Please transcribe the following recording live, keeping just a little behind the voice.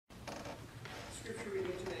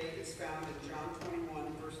found in John 21,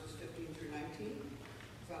 verses 15 through 19.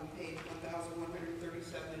 It's on page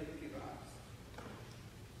 1137 in your pew box.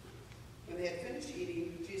 When they had finished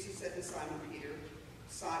eating, Jesus said to Simon Peter,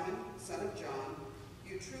 "Simon, son of John,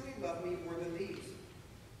 you truly love me more than these?"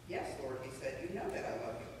 "Yes, Lord," he said, "you know that I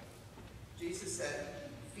love you." Jesus said,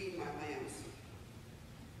 "Feed my lambs."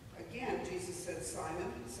 Again, Jesus said,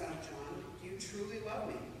 "Simon, son of John, do you truly love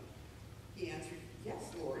me?" He answered, "Yes,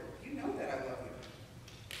 Lord, you know that I love you."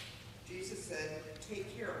 Jesus said,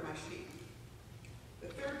 "Take care of my sheep." The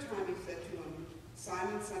third time he said to him,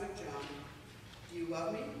 "Simon, son of John, do you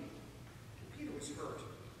love me?" And Peter was hurt,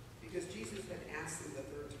 because Jesus had asked him the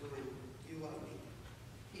third time, "Do you love me?"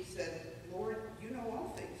 He said, "Lord, you know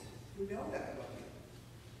all things. You know that I love you."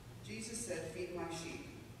 Jesus said, "Feed my sheep.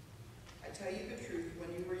 I tell you the truth,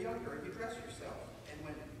 when you were younger, you dressed yourself and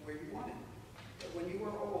went where you wanted. But when you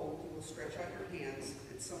are old, you will stretch out your hands,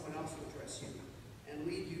 and someone else will dress you and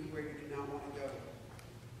lead you where you do not want to go."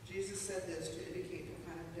 Jesus said this to indicate the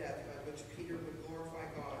kind of death by which Peter would glorify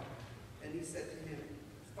God. And he said to him,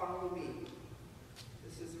 "Follow me."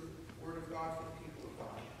 This is the word of God for the people of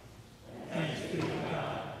God. Thanks be to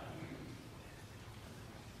God.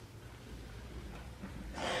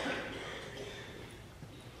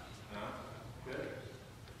 Good.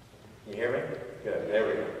 You hear me? Good. There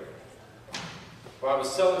we go. Well, I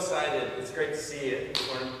was so excited. It's great to see you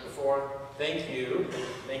before. Thank you.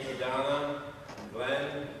 Thank you, Donna,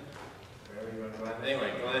 Glenn, wherever you want, Glenn.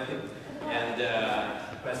 Anyway, Glenn, and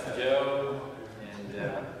Pastor Joe,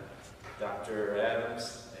 and Dr.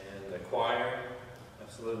 Adams, and the choir.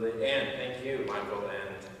 Absolutely. And thank you, Michael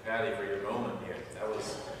and Patty, for your moment here. That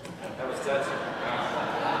was touching.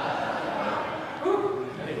 Wow. Whew.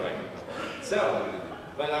 Anyway,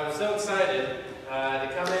 but I was so excited to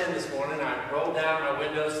come in this morning. I rolled down my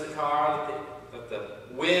windows to the car, let the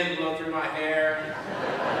wind blow through my hair.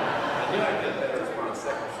 I knew I'd get a better response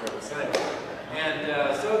second service anyway.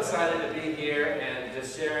 And so excited to be here and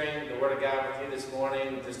just sharing the Word of God with you this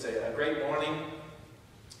morning. Just a great morning.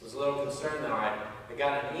 I was a little concerned that I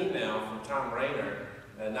got an email from Tom Rayner,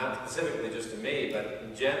 not specifically just to me, but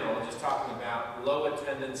in general, just talking about low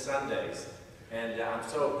attendance Sundays. And I'm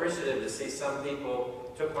so appreciative to see some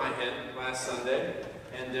people took my hint last Sunday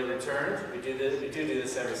and returned. We do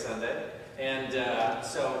this every Sunday. And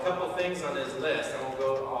so a couple of things on his list. I won't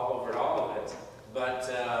go over all of it. But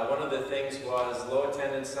one of the things was low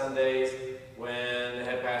attendance Sundays when the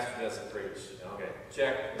head pastor doesn't preach. Okay,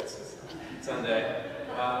 check. This is Sunday.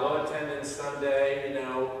 Low attendance Sunday, you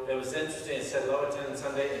know, it was interesting. It said low attendance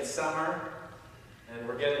Sunday in summer. And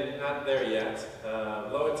we're not there yet.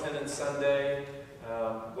 Low attendance Sunday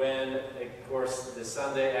when, of course, the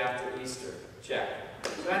Sunday after Easter. Check.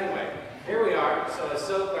 So anyway, here we are. So it's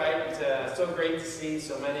so great to see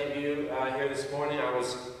so many of you here this morning. I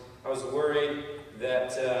was worried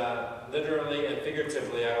that literally and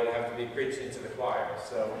figuratively I would have to be preaching to the choir.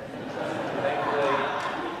 So thankfully,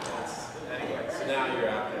 anyway. So now you're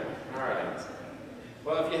out there. All right.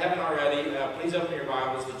 Well, if you haven't already, please open your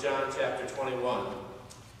Bibles to John chapter 21.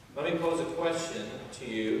 Let me pose a question to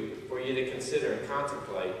you for you to consider and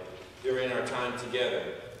contemplate during our time together.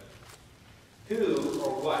 Who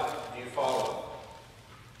or what do you follow?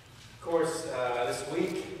 Of course, this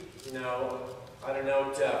week, you know, I don't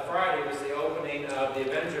know, Friday was the opening of the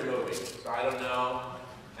Avenger movie. So I don't know,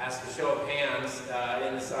 ask a show of hands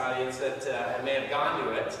in this audience that may have gone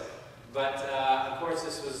to it. But, of course,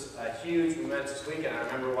 this was a huge, momentous weekend. I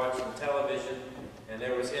remember watching television, and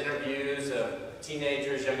there was interviews of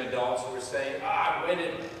teenagers, young adults who were saying, I've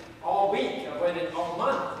waited all week, I've waited all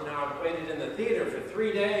month, you know, I've waited in the theater for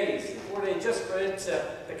 3 days, 4 days, just for it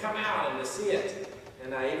to come out and to see it.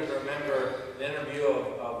 And I even remember an interview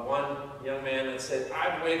of one young man that said,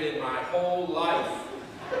 I've waited my whole life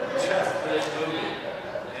just for this movie.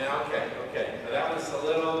 And okay, now that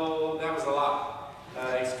was a lot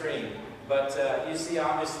extreme. But you see,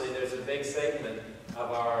 obviously, there's a big segment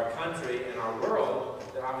of our country and our world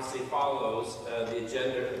that obviously follows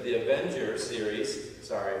the Avenger series.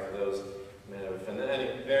 Sorry for those who may have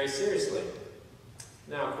offended. Very seriously.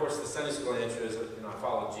 Now, of course, the Sunday school answer is, you know, I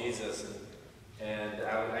follow Jesus, and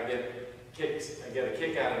I get a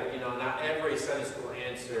kick out of it. You know, not every Sunday school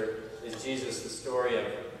answer is Jesus. The story of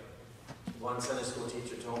one Sunday school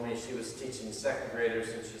teacher told me she was teaching second graders,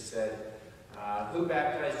 and she said, who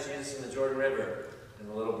baptized Jesus in the Jordan River? And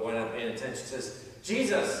the little boy not paying attention says,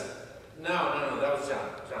 Jesus! No, that was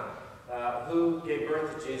John. Who gave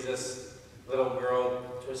birth to Jesus? Little girl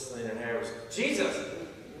twisting her hair was, Jesus!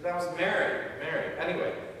 That was Mary.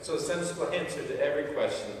 Anyway, so the Sunday school answer to every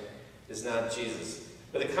question is not Jesus.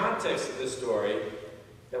 But the context of this story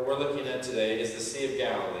that we're looking at today is the Sea of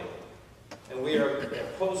Galilee. And we are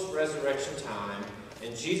at post-resurrection time,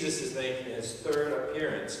 and Jesus is making his third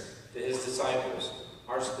appearance to his disciples.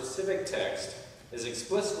 Our specific text is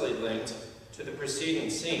explicitly linked to the preceding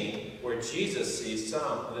scene where Jesus sees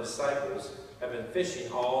some of the disciples have been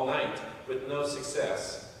fishing all night with no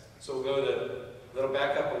success. So we'll go to,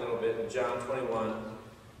 back up a little bit in John 21,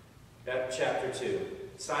 chapter 2.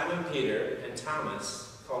 Simon Peter and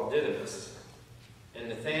Thomas, called Didymus, and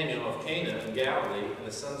Nathanael of Cana in Galilee, and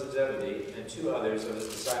the sons of Zebedee, and 2 others of his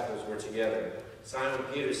disciples were together. Simon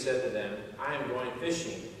Peter said to them, I am going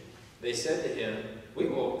fishing. They said to him, we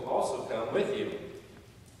will also come with you.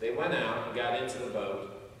 They went out and got into the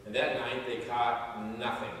boat, and that night they caught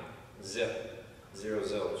nothing. Zip. 0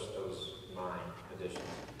 zilch. That was my addition.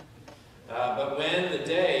 But when the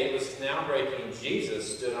day was now breaking,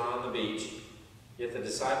 Jesus stood on the beach. Yet the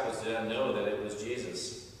disciples did not know that it was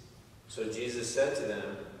Jesus. So Jesus said to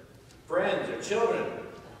them, friends or children,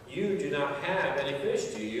 you do not have any fish,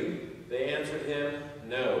 do you? They answered him,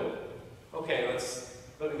 no. Okay, let's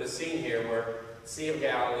look at the scene here where Sea of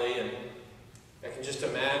Galilee, and I can just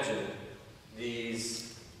imagine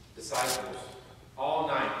these disciples all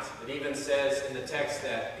night. It even says in the text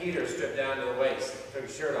that Peter stripped down to the waist, took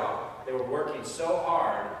his shirt off. They were working so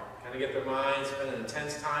hard, kind of get their minds, it's been an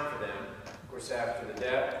intense time for them. Of course, after the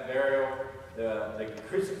death, burial, the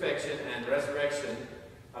crucifixion and resurrection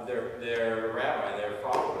of their rabbi, their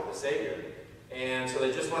follower, the Savior. And so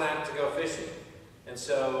they just went out to go fishing. And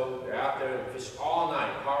so they're out there and fish all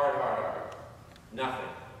night, hard. Nothing.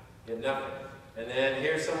 Get nothing. And then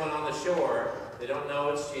here's someone on the shore. They don't know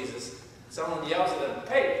it's Jesus. Someone yells at them,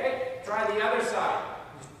 hey, try the other side.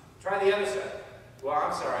 Try the other side. Well,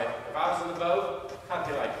 I'm sorry. If I was in the boat, I'd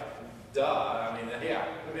be like, duh. I mean, yeah,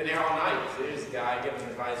 we've been here all night. So here's the guy giving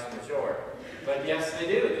advice from the shore. But yes, they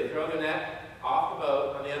do. They throw the net off the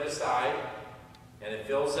boat on the other side, and it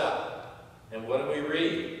fills up. And what do we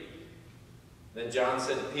read? Then John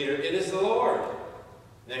said to Peter, it is the Lord.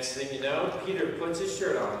 Next thing you know, Peter puts his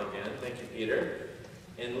shirt on again, thank you, Peter,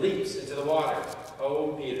 and leaps into the water.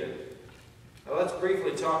 Oh, Peter. Now let's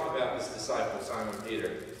briefly talk about this disciple, Simon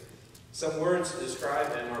Peter. Some words to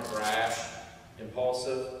describe him are brash,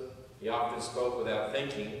 impulsive. He often spoke without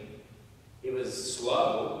thinking. He was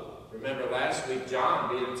slow. Remember last week,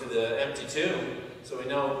 John beat him to the empty tomb, so we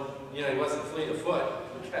know, he wasn't fleet of foot.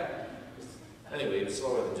 Okay. Anyway, he was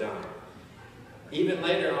slower than John. Even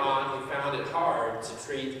later on, he found it hard to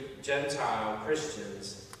treat Gentile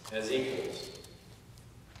Christians as equals.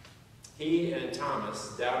 He and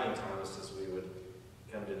Thomas, doubting Thomas as we would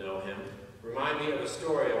come to know him, remind me of a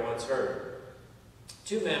story I once heard.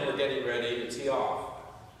 2 men were getting ready to tee off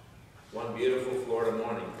one beautiful Florida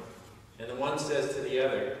morning, and the one says to the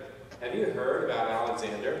other, have you heard about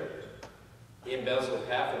Alexander? He embezzled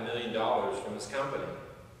 $500,000 from his company.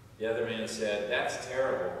 The other man said, that's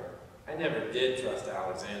terrible. I never did trust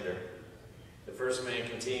Alexander. The first man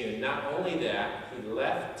continued, not only that, he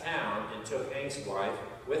left town and took Hank's wife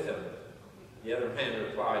with him. The other man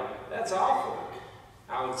replied, that's awful.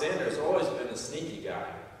 Alexander has always been a sneaky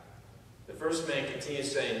guy. The first man continued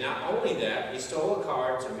saying, not only that, he stole a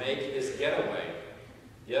car to make his getaway.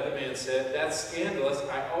 The other man said, that's scandalous.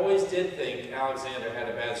 I always did think Alexander had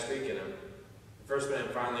a bad streak in him. The first man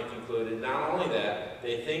finally concluded, not only that,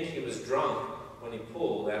 they think he was drunk when he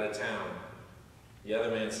pulled out of town. The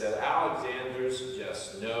other man said, Alexander's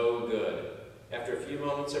just no good. After a few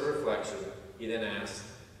moments of reflection, he then asked,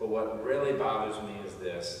 but what really bothers me is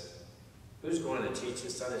this. Who's going to teach a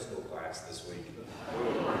Sunday school class this week?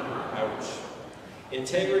 Ooh, ouch.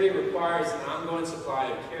 Integrity requires an ongoing supply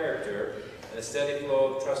of character and a steady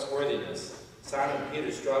flow of trustworthiness. Simon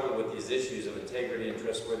Peter struggled with these issues of integrity and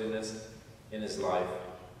trustworthiness in his life.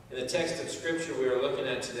 In the text of Scripture we are looking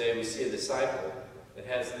at today, we see a disciple that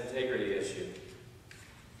has an integrity issue.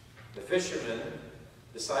 The fishermen,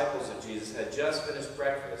 disciples of Jesus, had just finished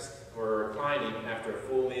breakfast and were reclining after a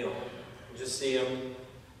full meal. You just see them.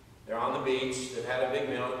 They're on the beach. They've had a big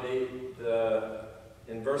meal.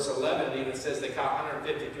 In verse 11, it even says they caught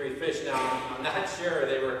 153 fish. Now, I'm not sure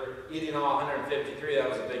they were eating all 153. That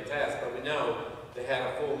was a big task. But we know they had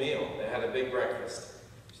a full meal. They had a big breakfast.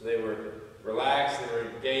 So they were relaxed. They were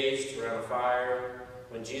engaged around a fire.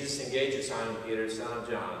 When Jesus engages Simon Peter, son of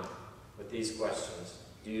John, with these questions,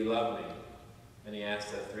 do you love me? And he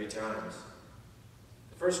asked that 3 times.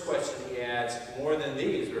 The first question he adds, more than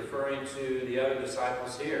these, referring to the other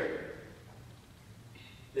disciples here.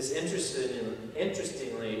 This,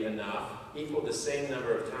 interestingly enough, equaled the same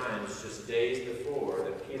number of times just days before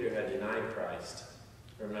that Peter had denied Christ.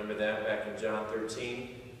 Remember that back in John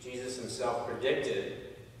 13? Jesus himself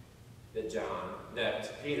predicted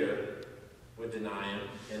that Peter would deny him.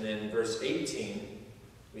 And then in verse 18,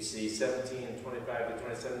 we see 17 and 25 to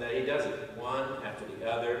 27. Now he does it one after the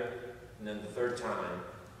other, and then the third time,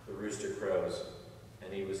 the rooster crows,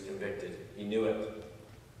 and he was convicted. He knew it.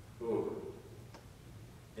 Ooh.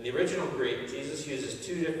 In the original Greek, Jesus uses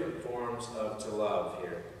two different forms of to love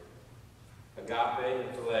here. Agape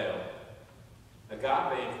and phileo.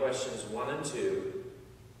 Agape in questions 1 and 2,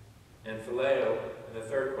 and phileo in the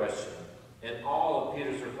third question. And all of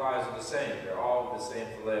Peter's replies are the same. They're all the same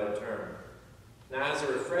phileo term. Now, as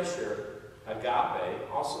a refresher,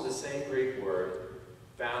 agape, also the same Greek word,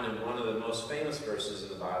 found in one of the most famous verses in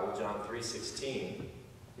the Bible, John 3:16,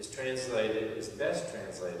 is best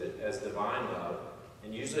translated as divine love,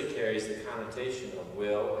 and usually carries the connotation of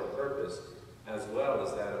will or purpose, as well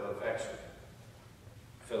as that of affection.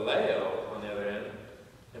 Phileo, on the other hand,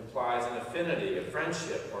 implies an affinity, a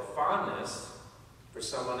friendship, or fondness for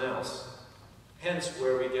someone else. Hence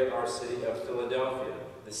where we get our city of Philadelphia,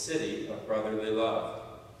 the city of brotherly love.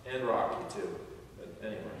 And Rocky, too. But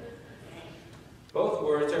anyway. Both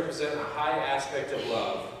words represent a high aspect of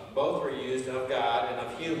love. Both were used of God and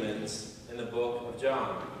of humans in the book of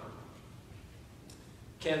John.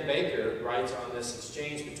 Ken Baker writes on this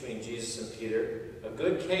exchange between Jesus and Peter, a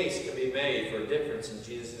good case can be made for a difference in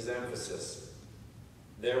Jesus' emphasis.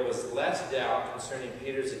 There was less doubt concerning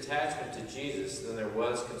Peter's attachment to Jesus than there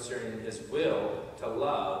was concerning his will to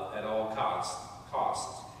love at all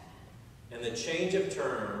costs. And the change of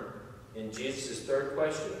term in Jesus' third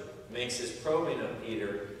question makes his probing of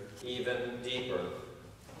Peter even deeper.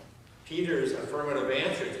 Peter's affirmative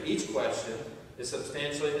answer to each question is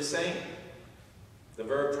substantially the same. The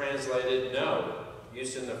verb translated know,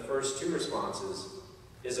 used in the first two responses,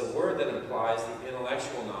 is a word that implies the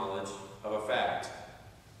intellectual knowledge of a fact.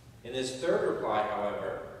 In his third reply,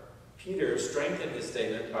 however, Peter strengthened his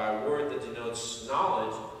statement by a word that denotes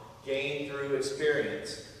knowledge gained through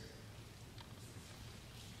experience.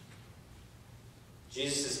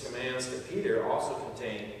 Jesus' commands to Peter also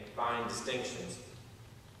contain fine distinctions.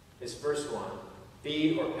 His first one,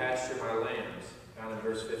 feed or pasture my lambs, found in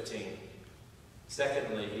verse 15.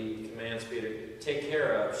 Secondly, he commands Peter, take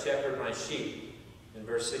care of, shepherd my sheep, in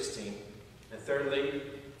verse 16. And thirdly,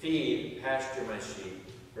 feed, pasture my sheep,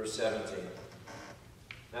 verse 17.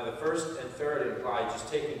 Now the first and third imply just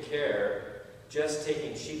taking care, just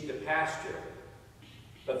taking sheep to pasture.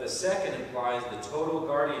 But the second implies the total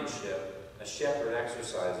guardianship a shepherd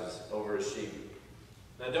exercises over his sheep.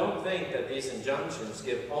 Now don't think that these injunctions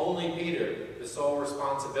give only Peter the sole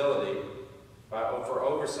responsibility for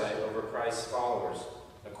oversight over Christ's followers.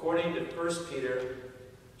 According to 1 Peter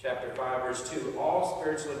chapter 5, verse 2, all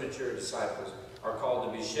spiritually mature disciples are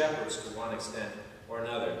called to be shepherds to one extent or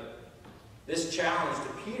another. This challenge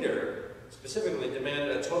to Peter specifically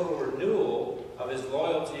demanded a total renewal of his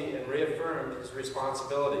loyalty and reaffirmed his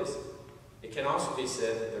responsibilities. It can also be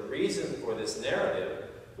said that the reason for this narrative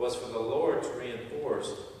was for the Lord to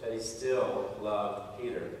reinforce that he still loved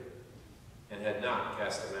Peter and had not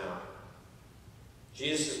cast him out.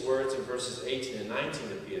 Jesus' words in verses 18 and 19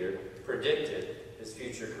 to Peter predicted his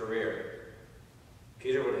future career.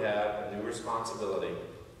 Peter would have a new responsibility,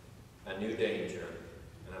 a new danger,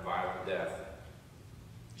 and a violent death.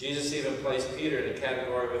 Jesus even placed Peter in a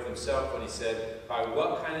category with himself when he said, by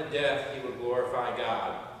what kind of death he would glorify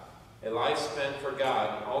God, a life spent for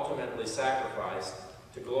God and ultimately sacrificed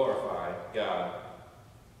to glorify God.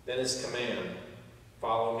 Then his command,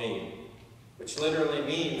 follow me, which literally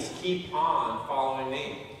means keep on following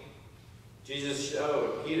me. Jesus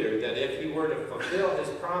showed Peter that if he were to fulfill his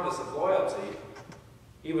promise of loyalty,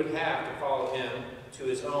 he would have to follow him to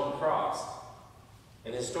his own cross.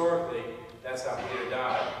 And historically, that's how Peter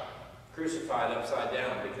died, crucified upside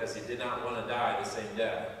down because he did not want to die the same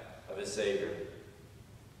death of his Savior.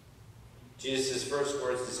 Jesus' first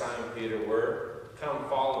words to Simon Peter were, come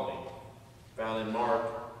follow me, found in Mark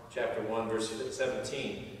chapter 1, verse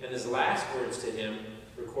 17. And his last words to him,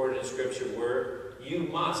 recorded in Scripture, were, you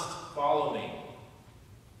must follow me,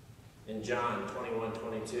 in John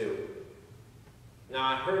 21:22.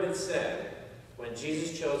 Now I heard it said, when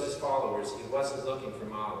Jesus chose his followers, he wasn't looking for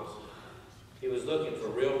models. He was looking for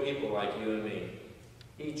real people like you and me.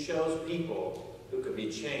 He chose people who could be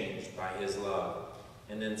changed by his love,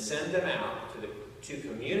 and then sent them out to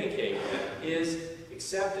communicate that his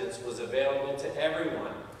acceptance was available to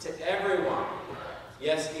everyone. To everyone.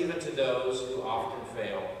 Yes, even to those who often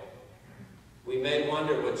fail. We may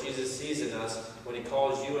wonder what Jesus sees in us when he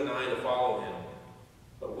calls you and I to follow him.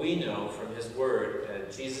 But we know from his word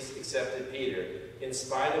that Jesus accepted Peter in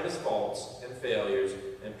spite of his faults and failures,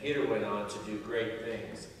 and Peter went on to do great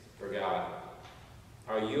things for God.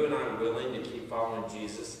 Are you and I willing to keep following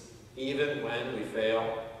Jesus even when we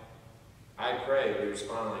fail? I pray we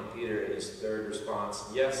respond like Peter in his third response,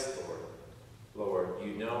 yes, Lord. Lord,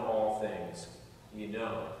 you know all things. You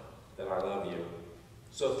know that I love you.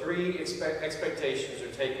 So 3 expectations or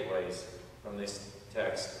takeaways from this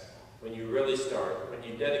text when you really start, when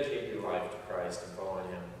you dedicate your life to Christ and following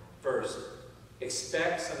him. First,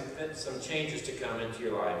 expect some changes to come into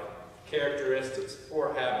your life, characteristics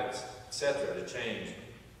or habits, etc. to change.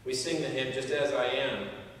 We sing the hymn, just as I am,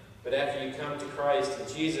 but after you come to Christ and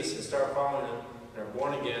Jesus and start following him, and are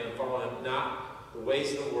born again and follow him, not the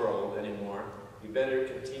ways of the world anymore, you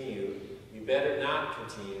better not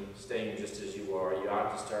continue staying just as you are. You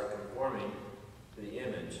ought to start conforming to the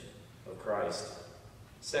image of Christ.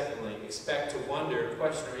 Secondly, expect to wonder,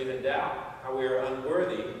 question, or even doubt how we are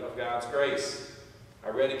unworthy of God's grace. I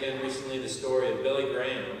read again recently the story of Billy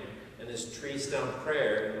Graham and his tree stump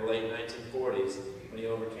prayer in the late 1940s when he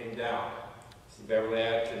overcame doubt. This is Beverly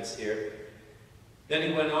Atkins here. Then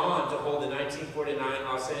he went on to hold the 1949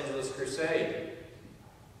 Los Angeles Crusade.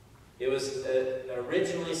 It was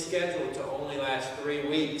originally scheduled to only last 3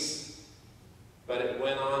 weeks, but it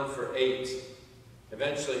went on for 8.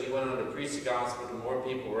 Eventually, he went on to preach the gospel to more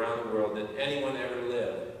people around the world than anyone ever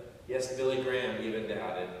lived. Yes, Billy Graham even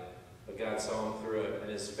doubted, but God saw him through it, and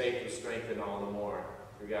his faith was strengthened all the more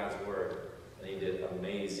through God's word, and he did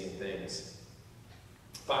amazing things.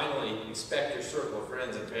 Finally, expect your circle of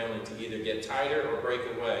friends and family to either get tighter or break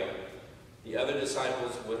away. The other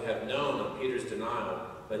disciples would have known of Peter's denial,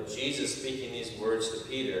 but Jesus, speaking these words to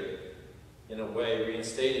Peter, in a way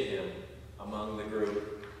reinstated him among the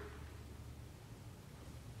group.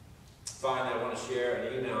 Finally, I want to share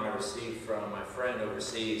an email I received from my friend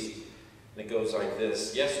overseas, and it goes like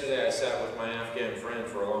this. Yesterday, I sat with my Afghan friend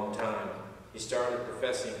for a long time. He started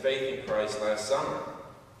professing faith in Christ last summer.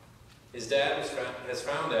 His dad has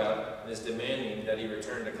found out and is demanding that he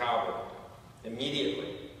return to Kabul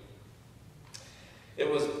immediately. It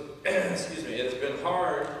was, excuse me, it has been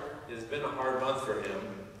hard. It has been a hard month for him.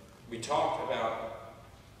 We talked about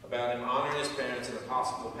him honoring his parents and a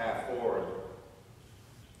possible path forward.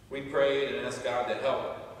 We prayed and asked God to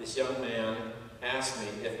help. This young man asked me,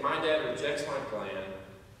 if my dad rejects my plan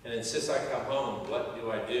and insists I come home, what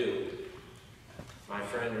do I do? My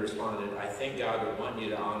friend responded, I think God would want you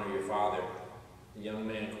to honor your father. The young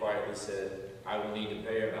man quietly said, I will need to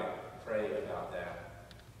pray about that.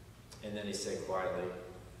 And then he said quietly,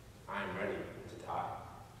 I am ready to die.